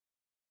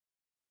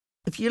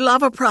If you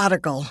love a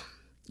prodigal,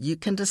 you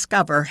can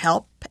discover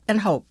help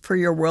and hope for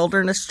your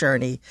wilderness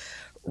journey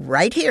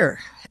right here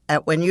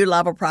at When You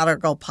Love a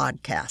Prodigal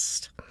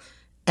podcast,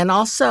 and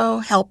also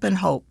help and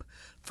hope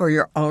for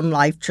your own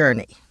life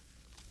journey.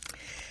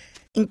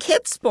 In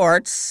kids'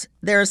 sports,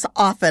 there's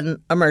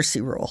often a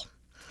mercy rule.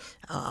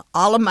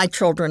 All of my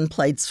children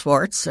played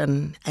sports,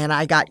 and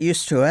I got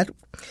used to it.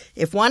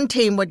 If one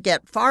team would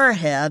get far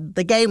ahead,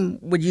 the game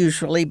would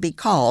usually be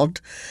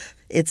called.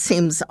 It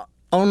seems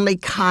only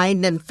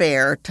kind and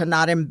fair to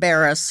not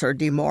embarrass or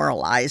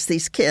demoralize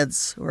these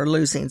kids who are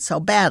losing so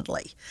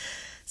badly.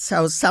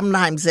 So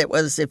sometimes it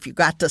was if you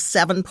got to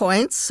 7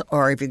 points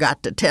or if you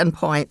got to 10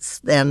 points,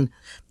 then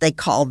they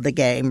called the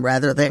game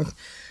rather than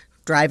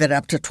drive it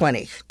up to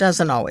 20.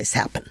 Doesn't always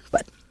happen,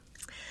 but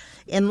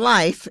in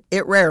life,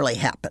 it rarely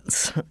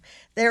happens.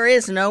 There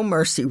is no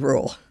mercy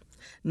rule,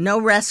 no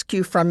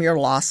rescue from your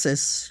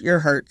losses, your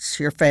hurts,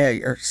 your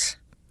failures.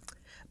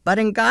 But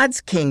in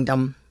God's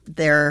kingdom,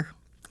 there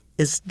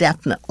is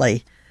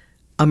definitely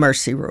a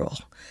mercy rule.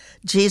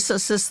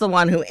 Jesus is the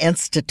one who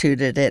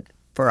instituted it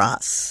for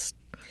us.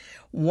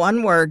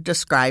 One word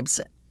describes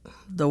it.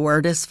 The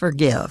word is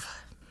forgive.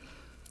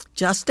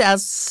 Just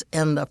as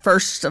in the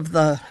first of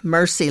the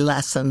mercy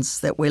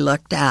lessons that we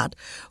looked at,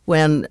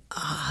 when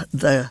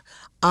the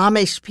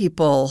Amish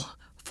people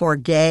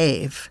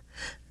forgave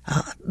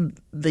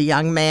the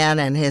young man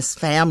and his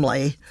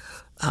family,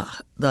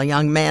 the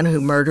young man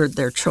who murdered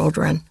their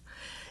children,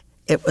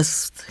 it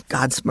was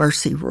God's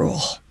mercy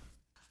rule.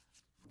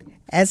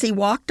 As he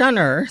walked on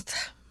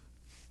earth,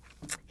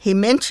 he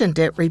mentioned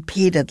it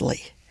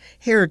repeatedly.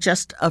 Here are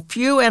just a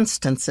few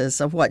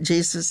instances of what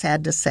Jesus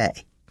had to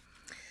say.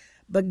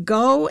 But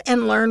go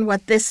and learn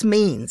what this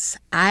means.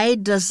 I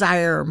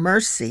desire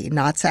mercy,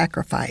 not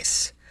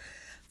sacrifice.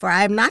 For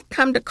I have not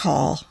come to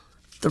call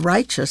the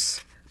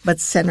righteous, but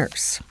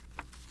sinners.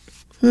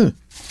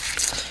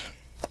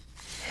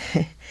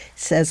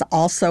 Says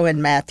also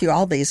in Matthew,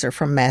 all these are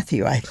from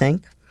Matthew, I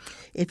think.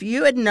 If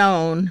you had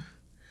known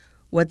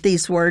what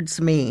these words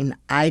mean,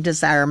 I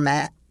desire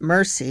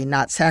mercy,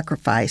 not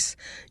sacrifice,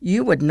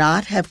 you would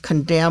not have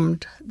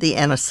condemned the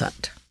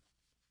innocent.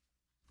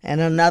 And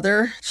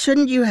another,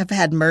 shouldn't you have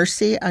had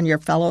mercy on your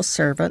fellow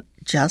servant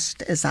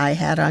just as I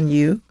had on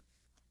you?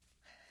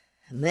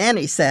 And then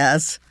he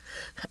says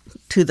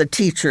to the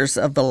teachers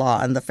of the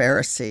law and the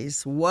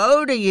Pharisees,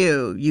 woe to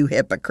you, you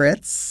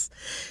hypocrites!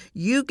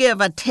 You give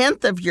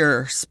 1/10 of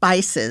your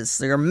spices,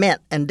 your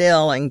mint and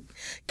dill and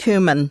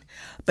cumin,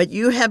 but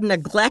you have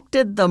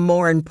neglected the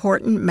more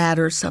important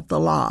matters of the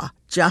law,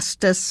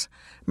 justice,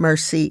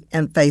 mercy,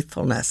 and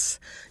faithfulness.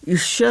 You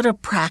should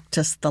have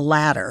practiced the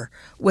latter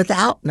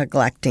without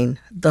neglecting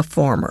the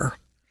former.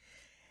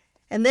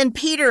 And then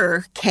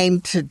Peter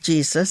came to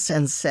Jesus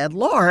and said,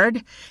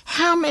 Lord,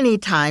 how many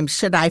times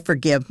should I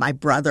forgive my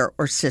brother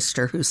or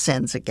sister who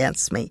sins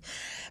against me?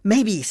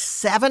 Maybe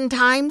 7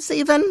 times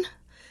even?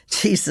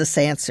 Jesus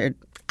answered,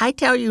 I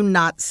tell you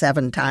not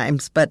 7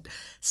 times, but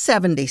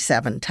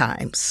 77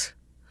 times.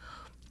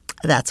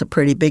 That's a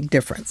pretty big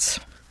difference.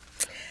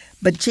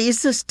 But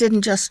Jesus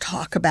didn't just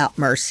talk about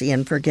mercy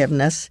and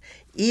forgiveness.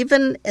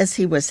 Even as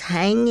he was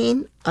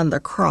hanging on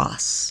the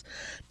cross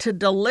to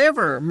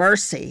deliver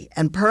mercy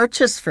and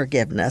purchase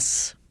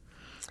forgiveness,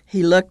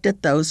 he looked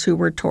at those who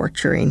were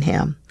torturing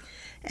him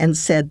and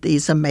said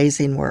these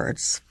amazing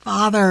words,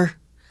 Father,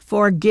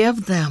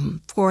 forgive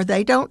them, for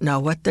they don't know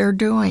what they're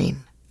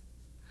doing.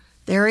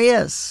 There he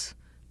is,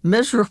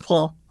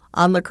 miserable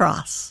on the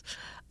cross,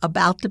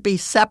 about to be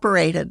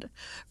separated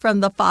from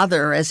the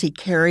Father as he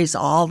carries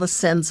all the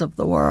sins of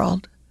the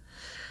world.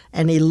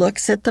 And he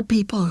looks at the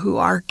people who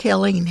are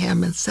killing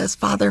him and says,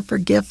 Father,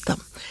 forgive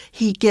them.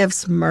 He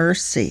gives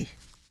mercy.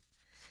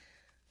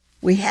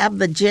 We have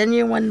the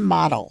genuine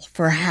model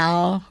for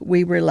how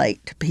we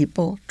relate to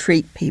people,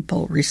 treat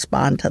people,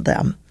 respond to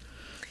them.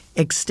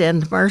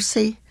 Extend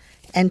mercy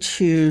and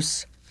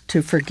choose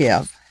to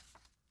forgive.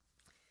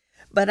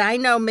 But I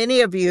know many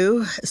of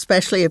you,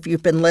 especially if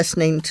you've been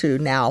listening to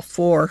now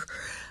 4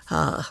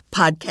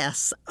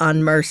 podcasts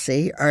on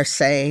mercy, are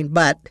saying,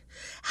 but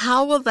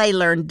how will they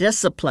learn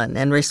discipline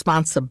and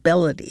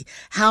responsibility?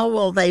 How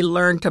will they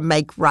learn to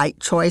make right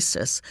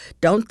choices?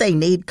 Don't they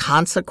need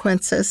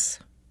consequences?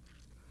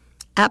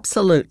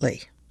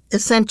 Absolutely.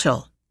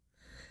 Essential.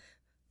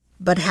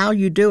 But how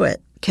you do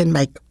it can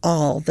make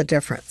all the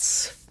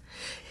difference.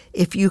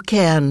 If you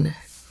can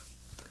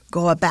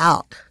go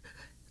about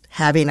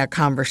having a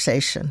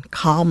conversation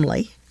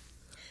calmly,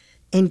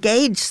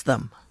 engage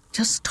them,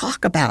 just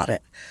talk about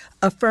it,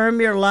 affirm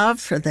your love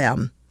for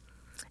them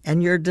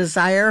and your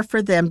desire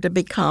for them to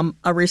become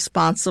a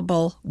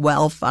responsible,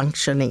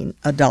 well-functioning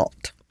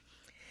adult.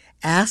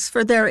 Ask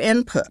for their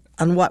input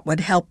on what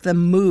would help them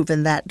move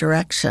in that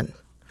direction.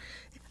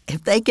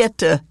 If they get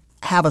to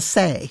have a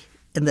say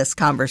in this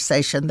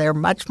conversation, they're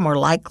much more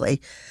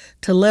likely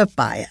to live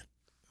by it.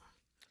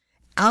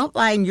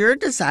 Outline your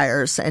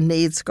desires and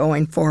needs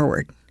going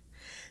forward.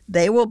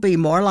 They will be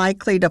more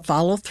likely to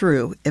follow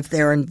through if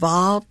they're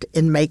involved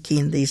in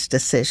making these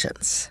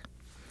decisions.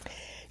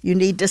 You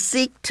need to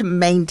seek to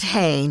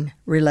maintain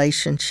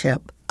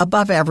relationship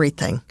above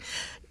everything.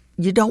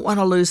 You don't want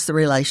to lose the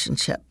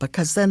relationship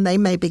because then they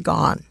may be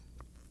gone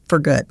for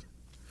good.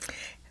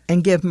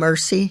 And give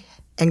mercy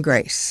and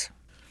grace.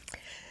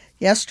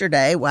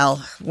 Yesterday,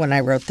 when I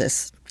wrote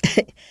this,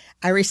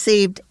 I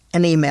received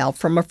an email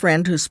from a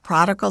friend whose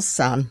prodigal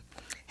son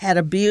had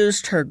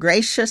abused her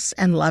gracious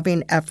and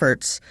loving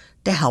efforts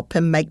to help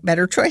him make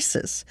better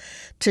choices,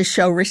 to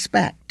show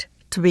respect,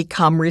 to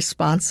become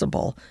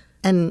responsible,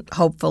 and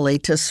hopefully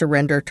to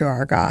surrender to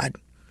our God.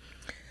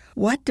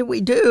 What do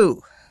we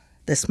do?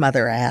 This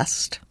mother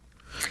asked.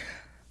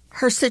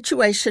 Her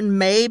situation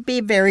may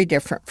be very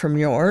different from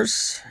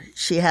yours.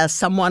 She has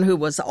someone who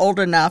was old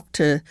enough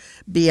to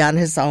be on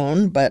his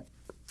own, but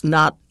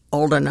not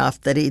old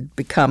enough that he'd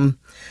become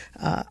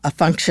a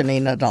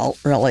functioning adult,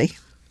 really.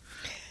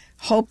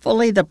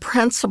 Hopefully the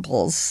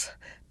principles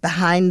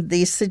behind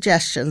these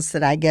suggestions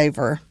that I gave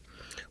her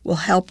will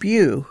help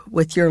you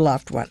with your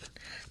loved one.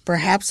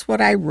 Perhaps what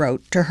I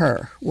wrote to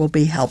her will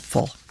be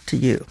helpful to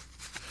you.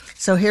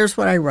 So here's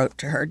what I wrote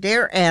to her.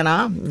 Dear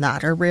Anna,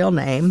 not her real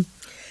name,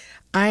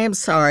 I am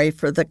sorry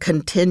for the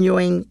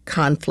continuing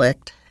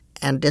conflict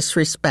and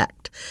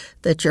disrespect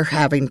that you're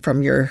having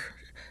from your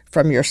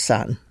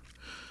son.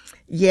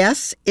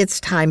 Yes, it's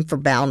time for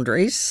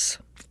boundaries,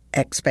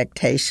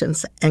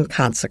 expectations, and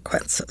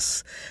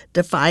consequences,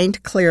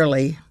 defined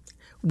clearly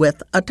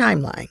with a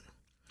timeline.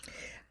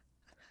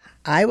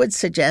 I would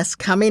suggest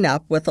coming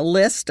up with a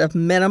list of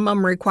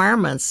minimum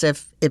requirements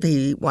if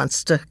he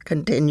wants to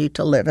continue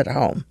to live at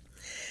home.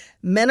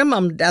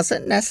 Minimum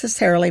doesn't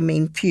necessarily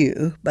mean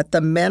few, but the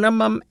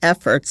minimum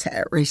efforts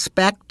at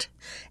respect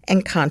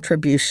and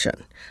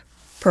contribution.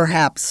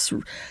 Perhaps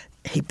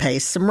he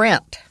pays some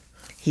rent.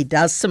 He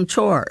does some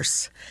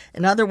chores.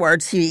 In other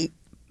words, he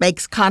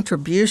makes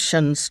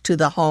contributions to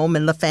the home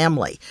and the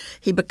family.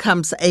 He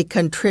becomes a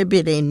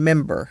contributing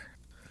member.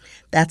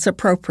 That's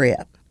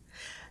appropriate.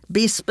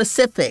 Be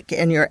specific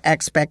in your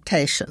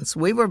expectations.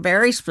 We were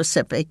very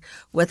specific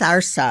with our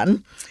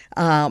son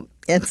and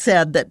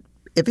said that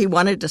if he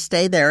wanted to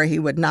stay there, he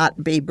would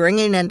not be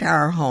bringing into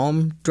our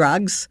home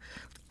drugs,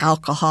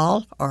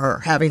 alcohol,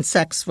 or having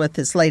sex with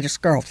his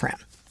latest girlfriend.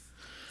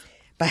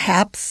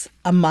 Perhaps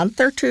a month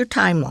or two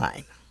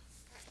timeline.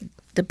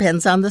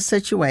 Depends on the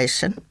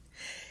situation.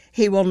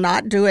 He will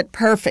not do it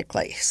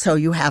perfectly, so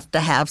you have to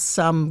have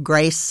some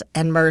grace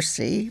and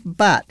mercy,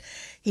 but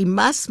he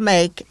must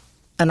make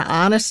an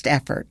honest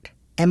effort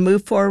and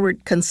move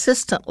forward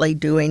consistently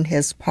doing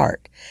his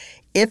part.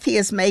 If he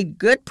has made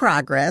good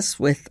progress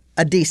with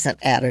a decent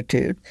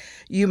attitude,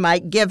 you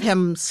might give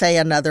him, say,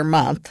 another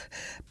month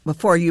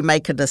before you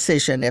make a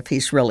decision if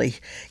he's really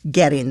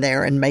getting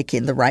there and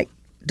making the right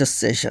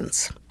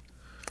decisions.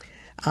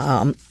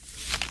 And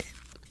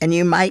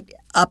you might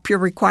up your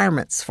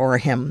requirements for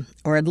him,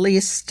 or at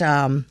least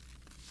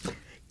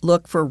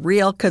look for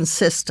real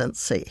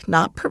consistency,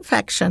 not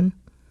perfection.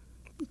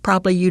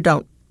 Probably you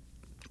don't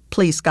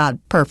please God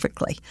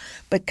perfectly,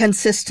 but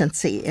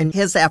consistency in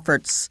his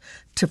efforts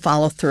to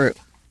follow through.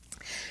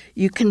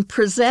 You can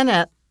present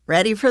it,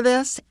 ready for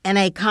this, in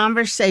a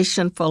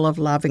conversation full of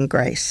love and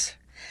grace.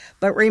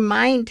 But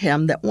remind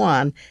him that,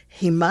 one,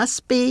 he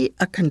must be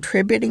a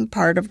contributing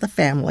part of the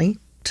family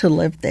to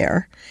live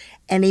there,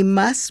 and he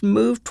must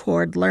move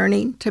toward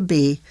learning to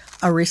be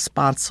a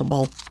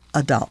responsible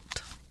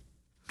adult.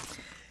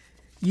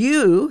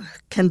 You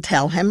can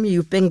tell him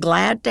you've been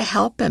glad to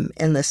help him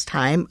in this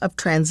time of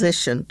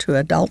transition to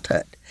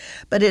adulthood,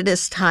 but it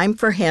is time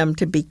for him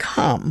to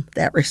become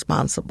that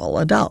responsible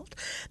adult.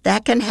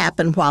 That can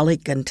happen while he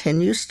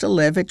continues to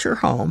live at your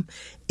home,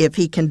 if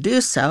he can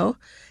do so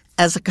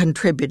as a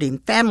contributing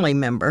family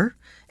member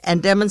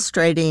and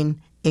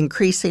demonstrating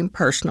increasing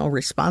personal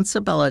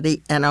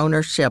responsibility and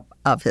ownership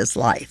of his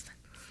life.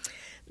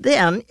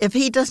 Then, if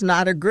he does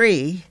not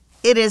agree,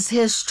 it is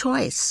his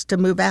choice to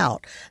move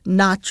out,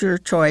 not your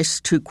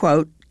choice to,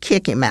 quote,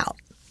 kick him out.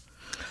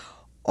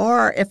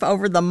 Or if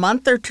over the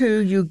month or two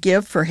you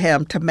give for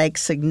him to make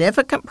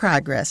significant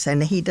progress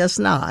and he does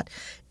not,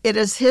 it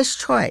is his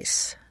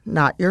choice,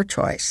 not your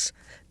choice,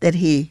 that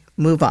he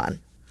move on.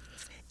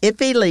 If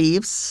he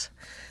leaves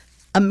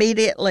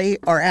immediately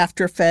or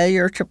after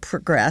failure to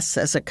progress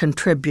as a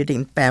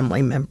contributing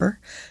family member,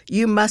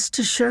 you must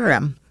assure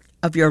him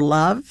of your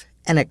love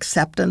and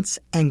acceptance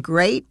and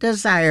great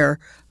desire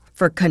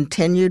for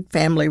continued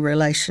family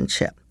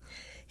relationship.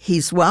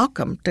 He's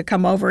welcome to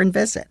come over and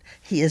visit.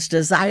 He is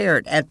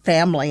desired at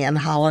family and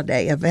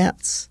holiday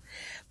events.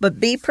 But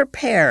be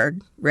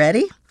prepared,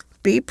 ready?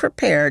 Be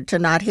prepared to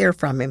not hear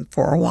from him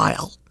for a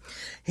while.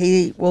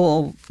 He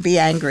will be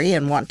angry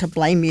and want to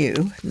blame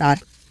you,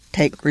 not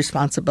take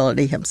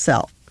responsibility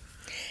himself.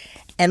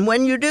 And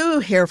when you do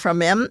hear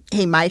from him,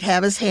 he might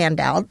have his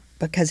hand out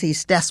because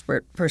he's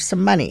desperate for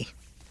some money.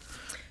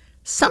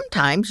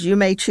 Sometimes you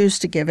may choose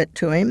to give it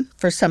to him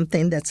for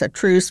something that's a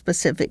true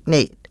specific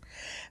need,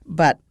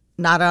 but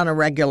not on a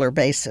regular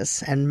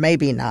basis, and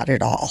maybe not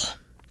at all.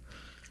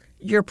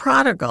 Your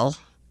prodigal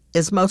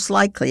is most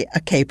likely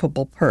a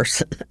capable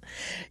person.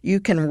 You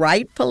can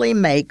rightfully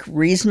make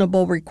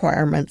reasonable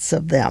requirements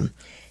of them.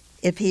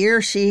 If he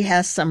or she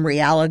has some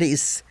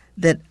realities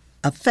that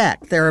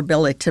affect their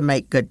ability to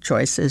make good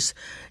choices,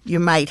 you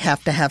might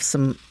have to have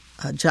some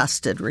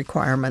adjusted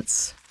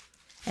requirements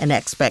and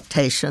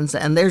expectations,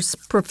 and there's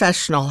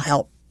professional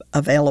help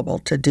available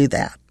to do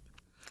that.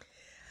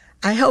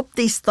 I hope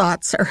these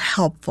thoughts are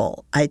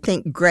helpful. I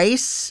think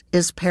grace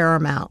is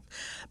paramount,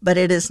 but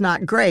it is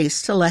not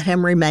grace to let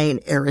him remain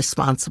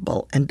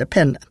irresponsible and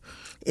dependent.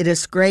 It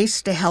is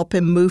grace to help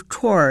him move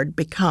toward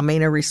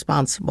becoming a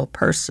responsible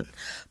person,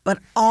 but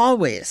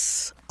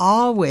always,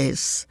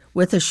 always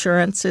with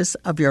assurances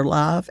of your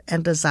love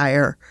and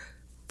desire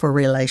for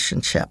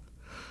relationship.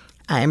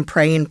 I am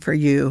praying for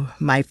you,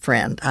 my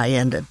friend. I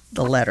ended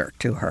the letter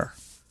to her.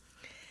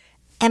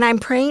 And I'm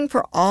praying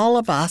for all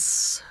of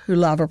us who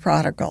love a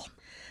prodigal,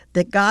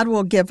 that God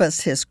will give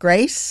us his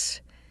grace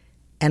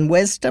and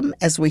wisdom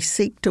as we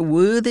seek to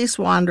woo these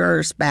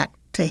wanderers back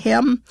to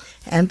him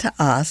and to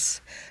us.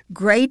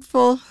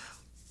 Grateful,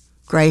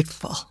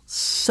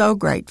 so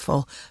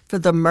grateful for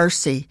the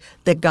mercy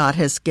that God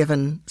has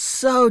given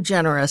so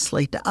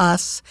generously to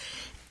us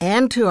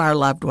and to our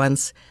loved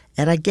ones.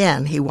 And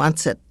again, he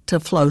wants it to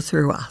flow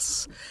through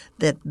us,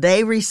 that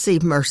they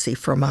receive mercy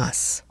from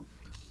us,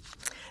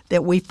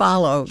 that we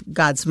follow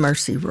God's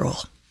mercy rule.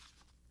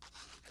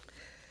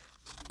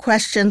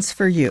 Questions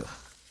for you.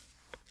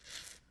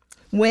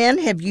 When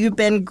have you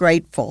been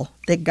grateful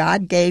that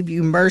God gave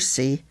you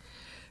mercy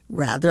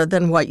rather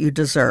than what you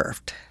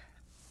deserved?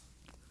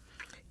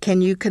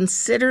 Can you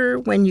consider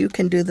when you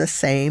can do the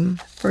same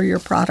for your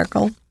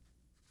prodigal?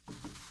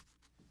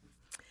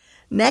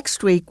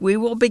 Next week, we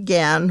will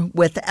begin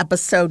with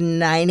episode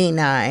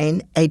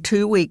 99, a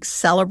 2-week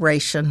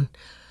celebration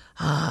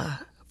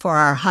for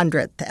our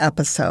 100th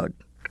episode.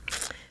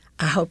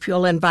 I hope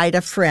you'll invite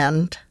a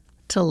friend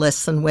to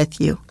listen with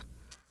you.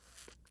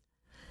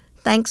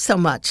 Thanks so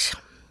much.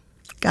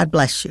 God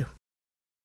bless you.